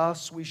troubles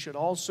us, we should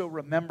also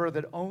remember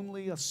that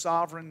only a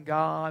sovereign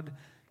God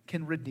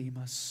can redeem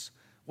us.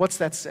 What's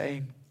that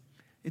saying?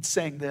 It's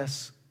saying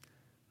this: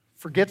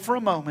 forget for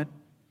a moment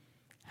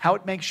how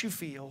it makes you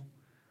feel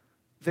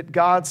that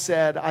God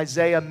said,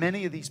 Isaiah,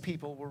 many of these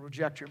people will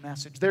reject your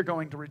message. They're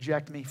going to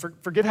reject me.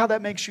 Forget how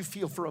that makes you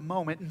feel for a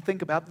moment and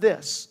think about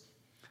this.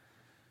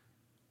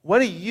 What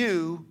do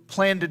you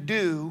plan to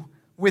do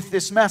with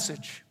this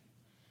message?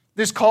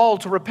 This call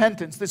to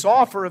repentance, this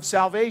offer of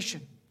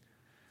salvation?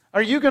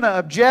 Are you going to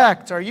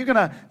object? Are you going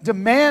to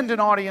demand an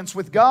audience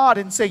with God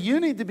and say, you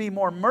need to be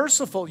more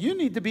merciful, you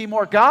need to be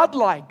more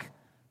godlike?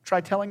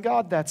 Try telling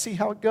God that, see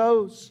how it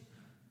goes.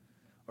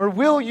 Or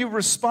will you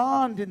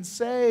respond and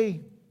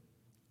say,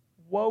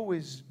 woe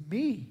is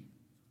me.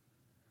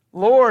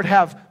 Lord,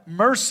 have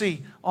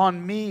mercy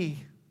on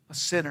me, a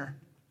sinner.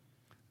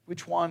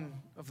 Which one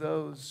of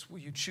those will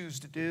you choose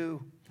to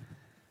do?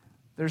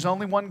 There's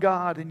only one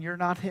God, and you're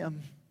not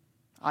Him.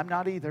 I'm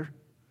not either.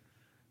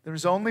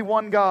 There's only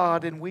one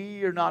God, and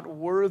we are not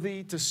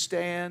worthy to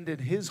stand in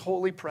His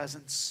holy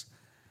presence.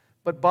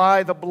 But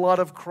by the blood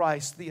of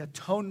Christ, the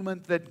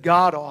atonement that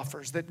God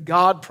offers, that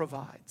God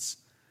provides,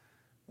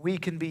 we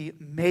can be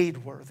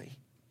made worthy.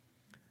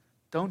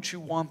 Don't you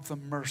want the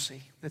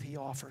mercy that He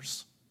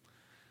offers?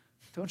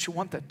 Don't you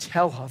want to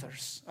tell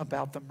others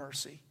about the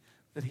mercy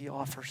that He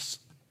offers?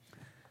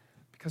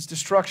 Because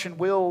destruction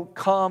will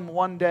come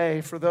one day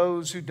for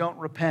those who don't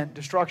repent.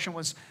 Destruction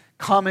was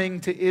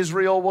coming to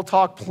Israel. We'll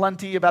talk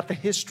plenty about the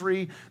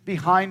history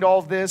behind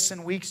all this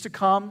in weeks to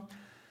come.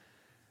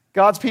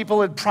 God's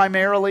people had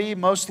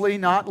mostly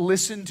not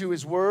listened to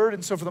His word,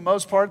 and so for the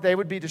most part, they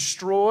would be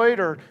destroyed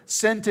or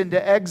sent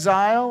into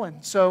exile.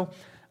 And so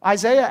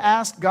Isaiah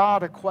asked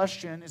God a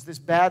question as this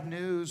bad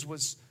news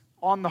was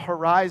on the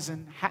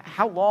horizon.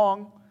 How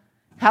long?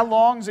 How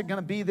long is it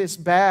going to be this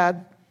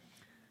bad?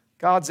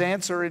 God's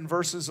answer in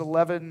verses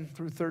 11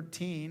 through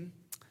 13.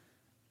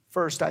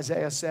 First,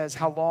 Isaiah says,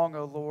 how long,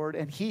 O Lord?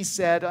 And He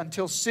said,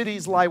 until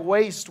cities lie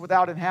waste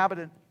without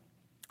inhabitant,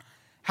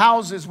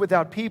 houses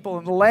without people,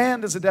 and the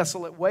land is a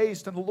desolate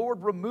waste, and the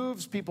Lord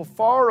removes people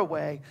far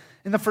away.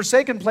 And the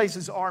forsaken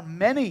places are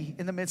many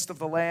in the midst of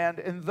the land,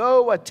 and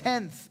though a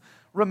tenth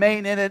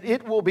remain in it,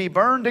 it will be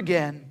burned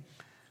again,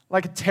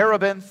 like a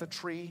terebinth, a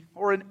tree,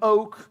 or an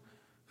oak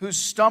whose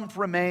stump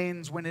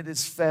remains when it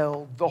is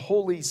felled. The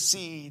holy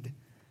seed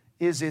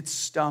is its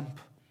stump.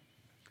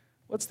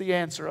 What's the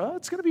answer? Oh,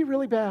 it's going to be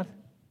really bad.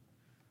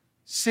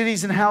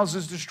 Cities and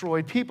houses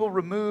destroyed, people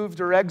removed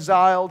or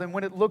exiled, and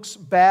when it looks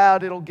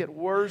bad, it'll get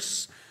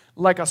worse,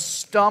 like a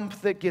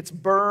stump that gets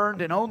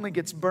burned and only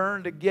gets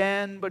burned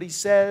again. But He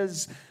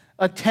says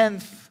a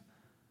tenth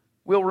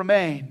will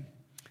remain.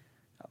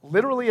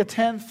 Literally a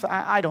tenth,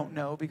 I don't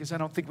know, because I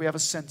don't think we have a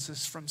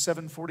census from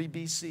 740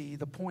 BC.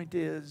 The point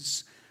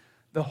is,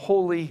 the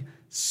holy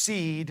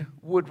seed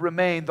would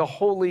remain. The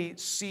holy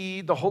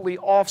seed, the holy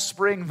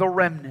offspring, the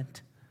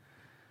remnant.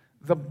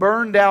 The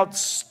burned out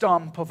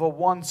stump of a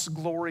once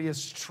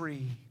glorious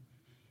tree.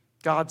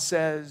 God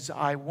says,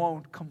 I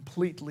won't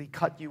completely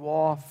cut you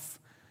off.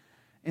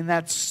 In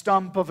that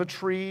stump of a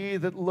tree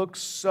that looks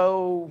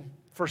so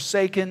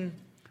forsaken,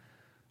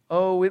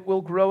 oh, it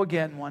will grow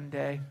again one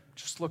day.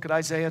 Just look at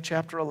Isaiah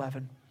chapter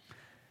 11.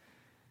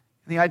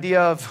 The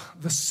idea of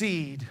the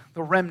seed,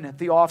 the remnant,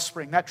 the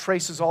offspring, that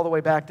traces all the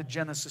way back to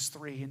Genesis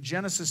 3. And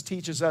Genesis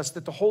teaches us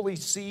that the holy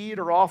seed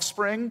or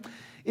offspring,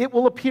 it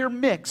will appear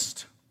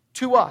mixed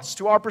to us,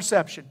 to our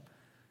perception.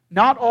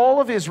 Not all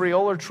of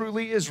Israel are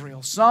truly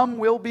Israel. Some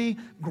will be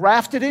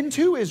grafted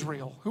into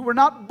Israel, who were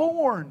not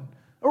born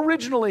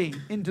originally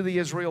into the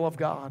Israel of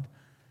God.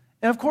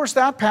 And of course,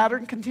 that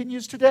pattern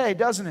continues today,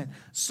 doesn't it?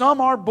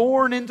 Some are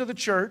born into the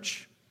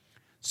church,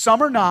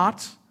 some are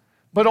not,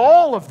 but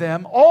all of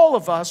them, all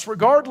of us,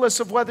 regardless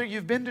of whether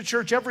you've been to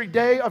church every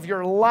day of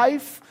your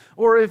life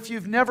or if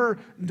you've never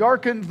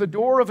darkened the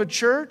door of a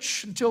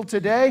church until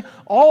today,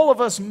 all of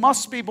us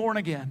must be born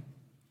again.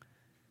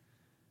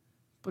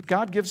 But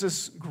God gives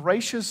us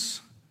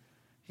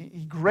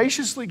He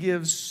graciously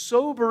gives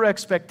sober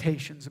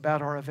expectations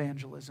about our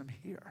evangelism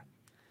here,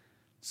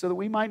 so that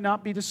we might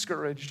not be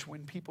discouraged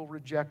when people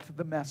reject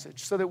the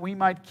message, so that we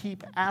might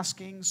keep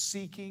asking,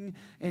 seeking,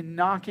 and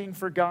knocking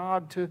for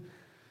God to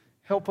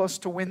help us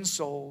to win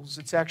souls.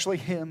 It's actually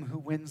Him who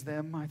wins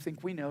them. I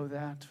think we know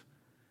that.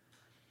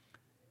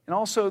 And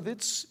also,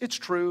 it's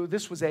true,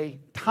 this was a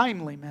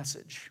timely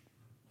message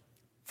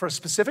for a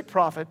specific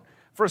prophet,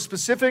 for a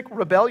specific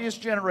rebellious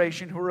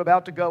generation who were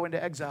about to go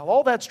into exile.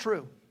 All that's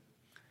true.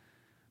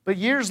 But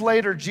years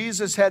later,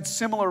 Jesus had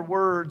similar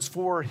words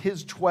for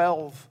His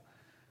 12.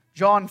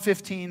 John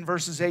 15,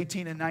 verses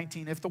 18 and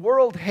 19. If the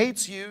world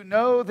hates you,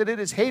 know that it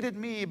has hated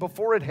me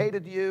before it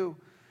hated you.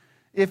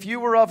 If you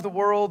were of the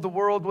world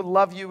would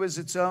love you as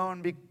its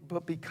own,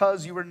 but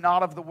because you were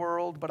not of the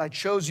world, but I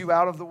chose you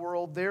out of the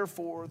world,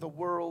 therefore the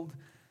world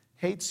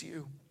hates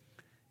you.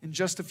 In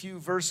just a few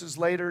verses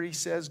later, He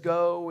says,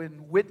 go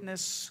and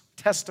witness,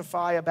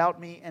 testify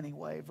about me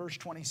anyway. Verse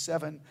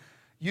 27,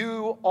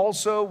 You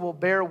also will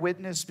bear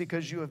witness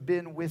because you have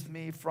been with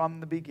me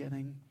from the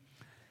beginning.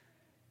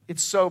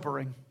 It's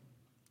sobering.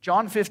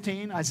 John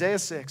 15, Isaiah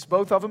 6,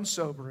 both of them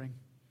sobering.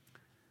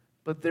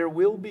 But there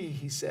will be,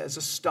 he says,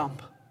 a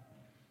stump,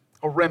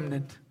 a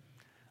remnant,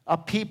 a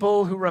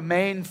people who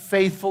remain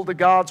faithful to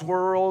God's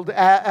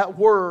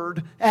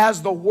word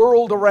as the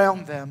world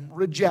around them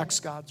rejects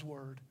God's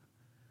word.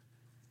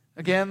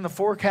 Again, the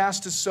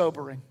forecast is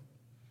sobering,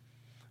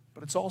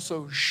 but it's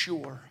also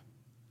sure.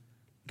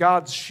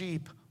 God's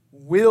sheep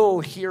will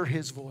hear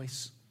his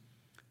voice.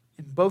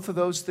 And both of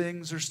those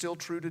things are still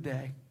true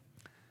today.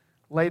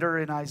 Later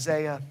in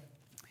Isaiah,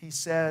 he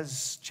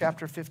says,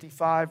 chapter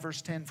 55,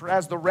 verse 10, "For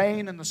as the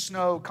rain and the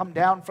snow come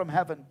down from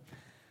heaven,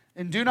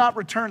 and do not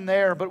return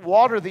there, but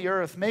water the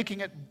earth,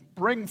 making it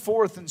bring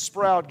forth and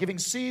sprout, giving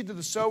seed to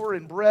the sower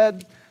and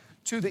bread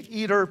to the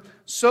eater,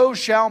 so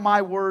shall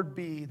my word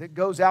be that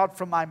goes out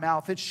from my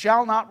mouth. It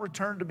shall not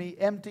return to me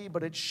empty,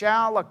 but it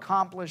shall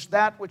accomplish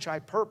that which I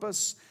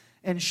purpose,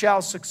 and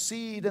shall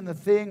succeed in the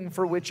thing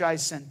for which I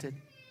sent it."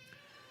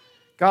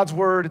 God's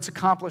word, it's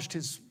accomplished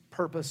his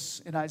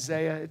purpose in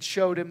Isaiah. It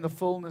showed him the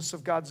fullness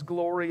of God's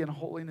glory and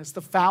holiness,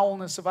 the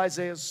foulness of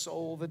Isaiah's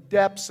soul, the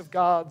depths of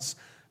God's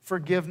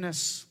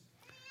forgiveness.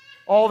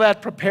 All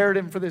that prepared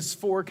him for this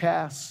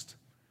forecast,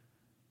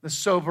 the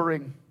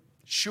sobering,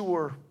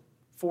 sure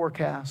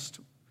forecast.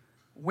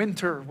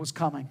 Winter was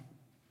coming,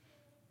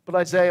 but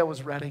Isaiah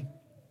was ready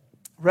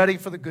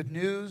for the good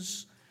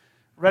news,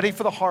 ready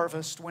for the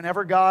harvest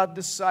whenever God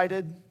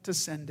decided to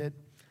send it.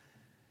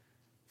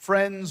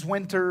 Friends,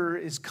 winter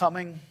is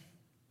coming.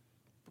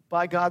 But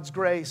by God's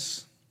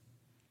grace,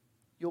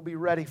 you'll be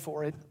ready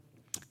for it.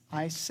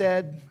 I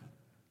said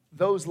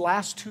those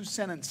last two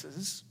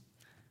sentences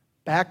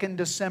back in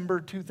December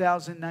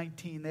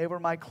 2019. They were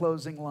my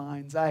closing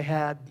lines. I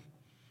had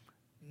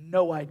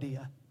no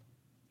idea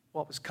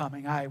what was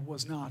coming. I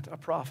was not a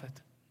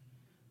prophet,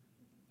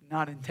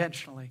 not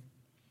intentionally.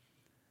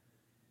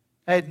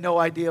 I had no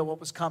idea what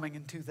was coming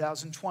in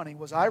 2020.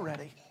 Was I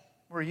ready?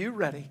 Were you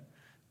ready?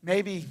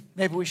 Maybe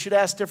we should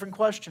ask different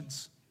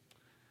questions.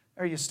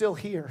 Are you still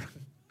here?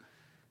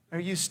 Are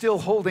you still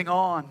holding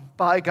on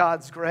by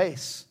God's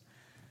grace?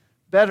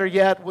 Better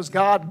yet, was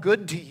God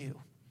good to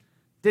you?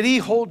 Did he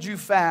hold you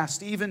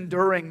fast even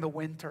during the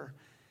winter?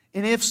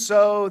 And if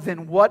so,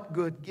 then what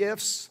good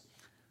gifts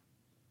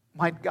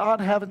might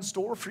God have in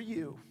store for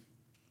you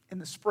in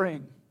the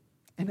spring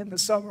and in the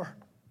summer?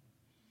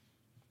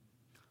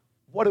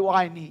 What do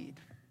I need?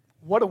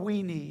 What do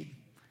we need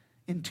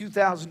in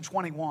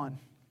 2021?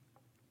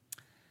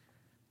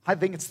 I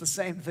think it's the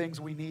same things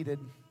we needed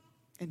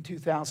in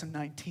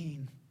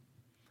 2019.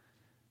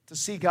 To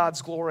see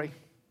God's glory,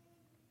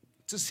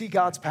 to see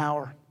God's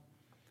power,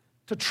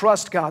 to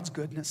trust God's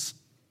goodness.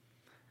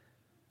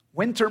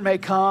 Winter may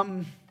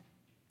come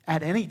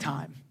at any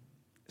time,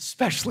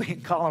 especially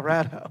in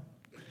Colorado.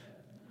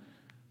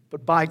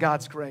 But by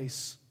God's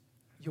grace,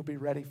 you'll be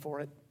ready for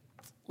it.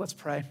 Let's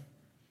pray.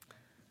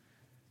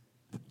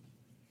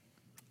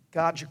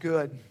 God, you're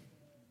good.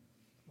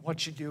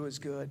 What you do is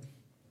good.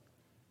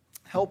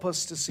 Help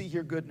us to see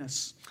your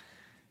goodness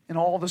in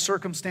all the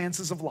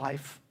circumstances of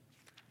life,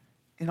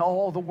 in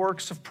all the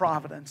works of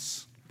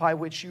providence by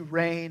which you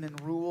reign and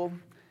rule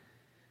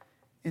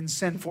and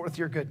send forth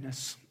your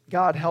goodness.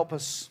 God, help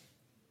us.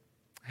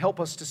 Help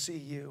us to see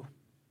you.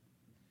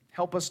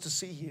 Help us to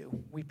see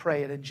you. We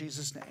pray it in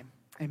Jesus' name.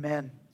 Amen.